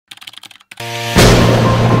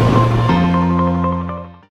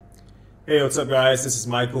Hey, what's up guys? This is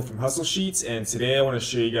Michael from Hustle Sheets, and today I want to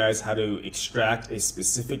show you guys how to extract a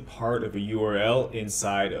specific part of a URL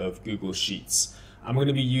inside of Google Sheets. I'm going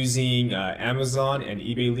to be using Amazon and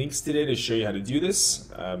eBay links today to show you how to do this.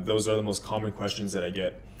 Those are the most common questions that I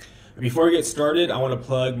get. Before I get started, I want to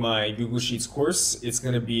plug my Google Sheets course. It's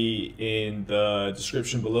going to be in the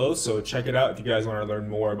description below, so check it out if you guys want to learn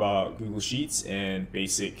more about Google Sheets and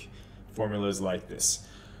basic formulas like this.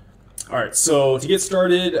 Alright, so to get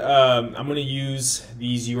started, I'm going to use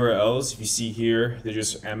these URLs. If you see here, they're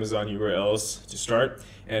just Amazon URLs to start.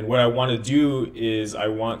 And what I want to do is I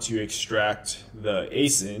want to extract the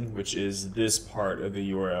ASIN, which is this part of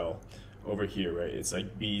the URL over here, right? It's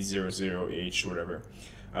like B00H, whatever.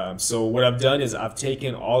 So what I've done is I've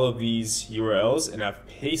taken all of these URLs and I've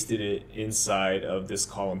pasted it inside of this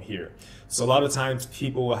column here. So a lot of times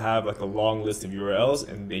people will have like a long list of URLs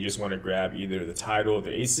and they just want to grab either the title or the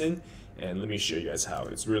ASIN. And let me show you guys how.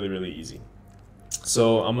 It's really, really easy.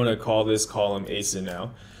 So I'm going to call this column ASIN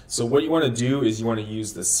now. So what you want to do is you want to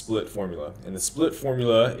use the split formula. And the split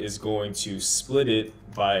formula is going to split it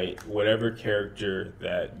by whatever character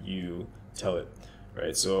that you tell it.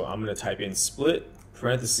 Right? So I'm going to type in split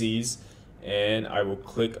parentheses and I will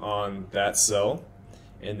click on that cell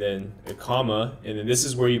and then a comma, and then this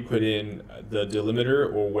is where you put in the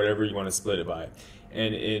delimiter or whatever you want to split it by.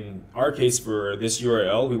 And in our case for this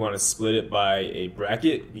URL, we want to split it by a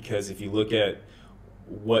bracket, because if you look at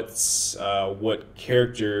what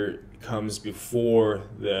character comes before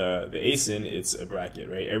the ASIN, it's a bracket,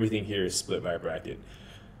 right? Everything here is split by a bracket.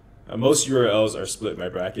 Most URLs are split by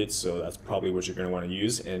brackets, so that's probably what you're going to want to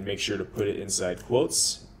use. And make sure to put it inside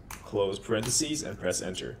quotes, close parentheses, and press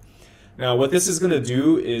enter. Now what this is going to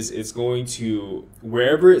do is it's going to,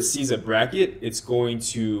 wherever it sees a bracket, it's going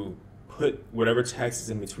to put whatever text is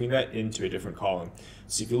in between that into a different column.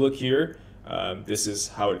 So if you look here, this is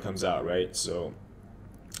how it comes out, right? So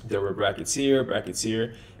there were brackets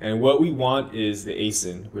here, and what we want is the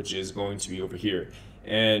ASIN, which is going to be over here.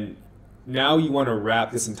 And now you want to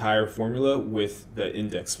wrap this entire formula with the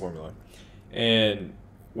index formula. And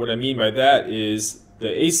what I mean by that is the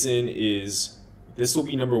ASIN is, this will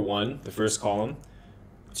be number 1, the first column,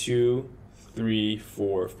 2, 3,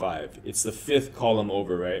 4, 5. It's the 5th column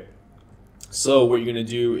over, right? So what you're going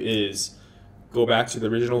to do is go back to the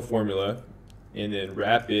original formula and then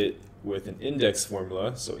wrap it with an index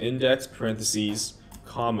formula. So index parentheses,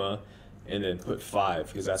 comma, and then put 5,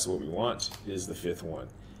 because that's what we want, is the 5th one.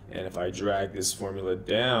 And if I drag this formula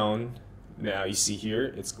down, now you see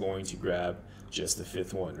here, it's going to grab just the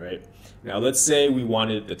 5th one, right? Now let's say we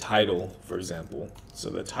wanted the title, for example. So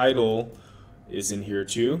the title is in here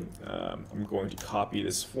too. I'm going to copy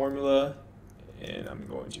this formula and I'm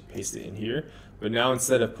going to paste it in here. But now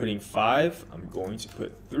instead of putting 5, I'm going to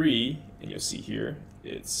put 3, and you'll see here,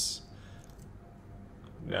 it's,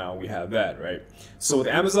 now we have that, right? So with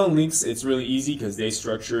Amazon links, it's really easy because they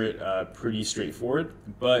structure it pretty straightforward.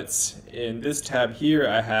 But in this tab here,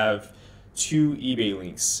 I have 2 eBay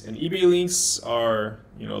links, and eBay links are,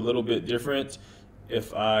 you know, a little bit different.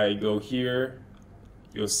 If I go here,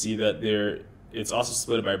 you'll see that it's also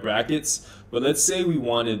split by brackets. But let's say we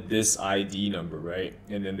wanted this ID number, right?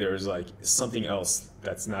 And then there's like something else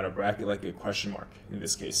that's not a bracket, like a question mark in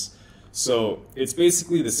this case. So it's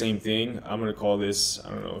basically the same thing. I'm going to call this, I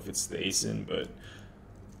don't know if it's the ASIN, but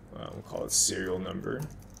we'll call it serial number.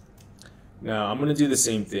 Now I'm going to do the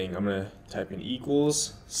same thing. I'm going to type in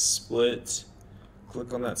equals, split,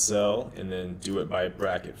 click on that cell, and then do it by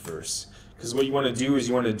bracket first. Because what you want to do is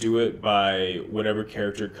you want to do it by whatever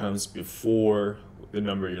character comes before the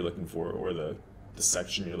number you're looking for, or the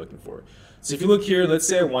section you're looking for. So if you look here, let's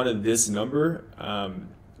say I wanted this number,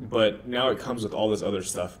 but now it comes with all this other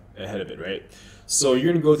stuff ahead of it, right? So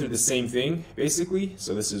you're going to go through the same thing, basically.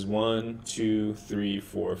 So this is 1, 2, 3,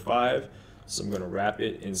 4, 5. So I'm going to wrap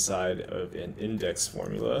it inside of an index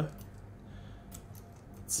formula.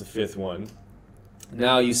 It's the 5th one.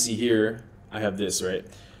 Now you see here, I have this, right?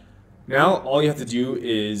 Now all you have to do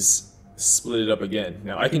is split it up again.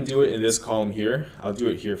 Now I can do it in this column here. I'll do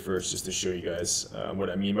it here first just to show you guys what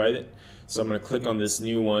I mean by it. So I'm going to click on this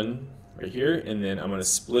new one right here, and then I'm going to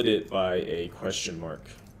split it by a question mark.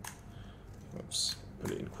 Oops.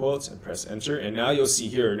 Put it in quotes and press enter, and now you'll see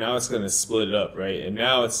here, now it's going to split it up, right? And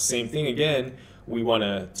now it's the same thing again. We want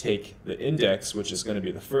to take the index, which is going to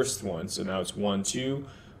be the first one. So now it's 1, 2.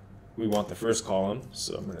 We want the first column,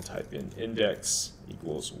 so I'm going to type in index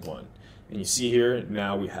equals 1. And you see here,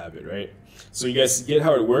 now we have it, right? So you guys get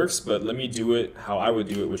how it works, but let me do it how I would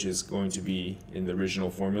do it, which is going to be in the original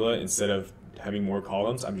formula. Instead of having more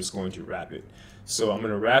columns, I'm just going to wrap it. So I'm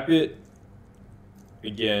going to wrap it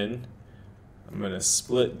again I'm going to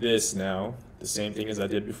split this now, the same thing as I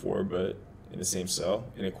did before, but in the same cell,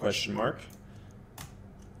 in a question mark.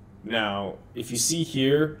 Now, if you see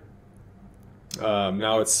here,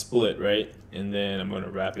 now it's split, right? And then I'm going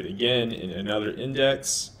to wrap it again in another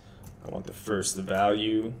index. I want the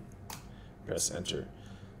value, press enter.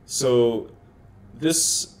 So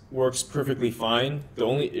this works perfectly fine. The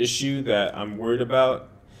only issue that I'm worried about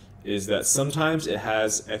is that sometimes it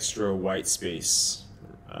has extra white space.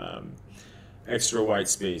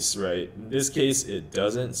 Right? In this case, it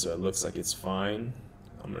doesn't, so it looks like it's fine.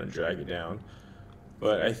 I'm going to drag it down.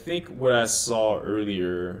 But I think what I saw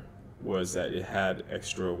earlier was that it had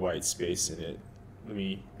extra white space in it. Let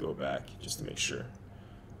me go back just to make sure.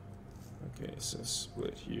 Okay, so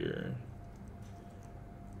split here.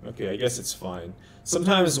 Okay, I guess it's fine.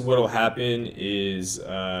 Sometimes what'll happen is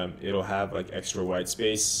it'll have like extra white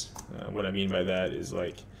space. What I mean by that is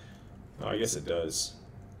like, oh, I guess it does.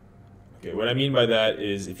 Okay, what I mean by that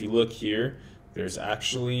is if you look here, there's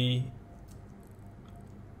actually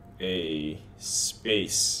a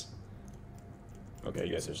space. Okay, I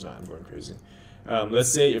guess there's not. I'm going crazy. Let's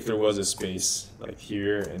say if there was a space like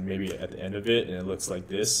here and maybe at the end of it and it looks like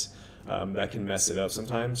this, that can mess it up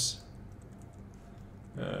sometimes.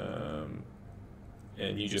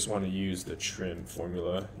 And you just want to use the trim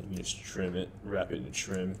formula. You can just trim it, wrap it in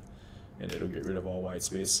trim, and it'll get rid of all white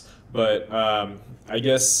space. But I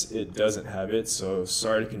guess it doesn't have it, so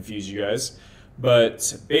sorry to confuse you guys.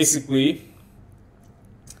 But basically,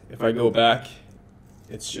 if I go back,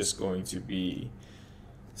 it's just going to be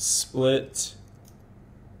split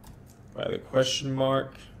by the question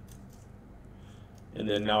mark. And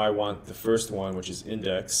then now I want the first one, which is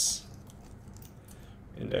index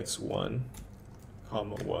 1,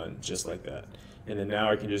 comma 1, just like that. And then now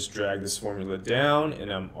I can just drag this formula down,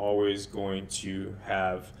 and I'm always going to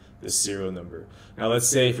have the serial number. Now let's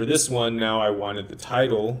say for this one, now I wanted the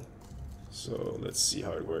title. So let's see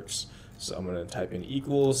how it works. So I'm going to type in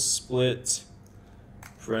equals, split,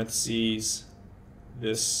 parentheses,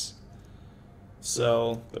 this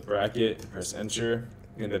cell, the bracket, and press enter.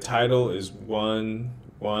 And the title is 1,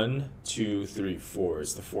 1, 2, 3, 4.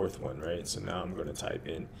 It's the fourth one, right? So now I'm going to type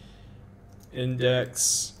in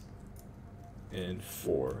index and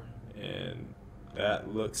 4. And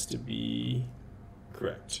that looks to be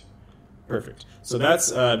correct. Perfect. So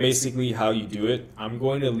that's basically how you do it. I'm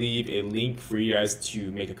going to leave a link for you guys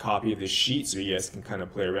to make a copy of this sheet so you guys can kind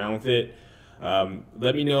of play around with it.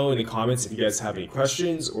 Let me know in the comments if you guys have any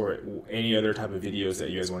questions or any other type of videos that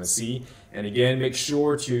you guys want to see. And again, make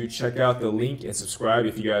sure to check out the link and subscribe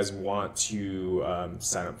if you guys want to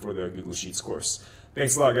sign up for the Google Sheets course.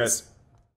 Thanks a lot, guys.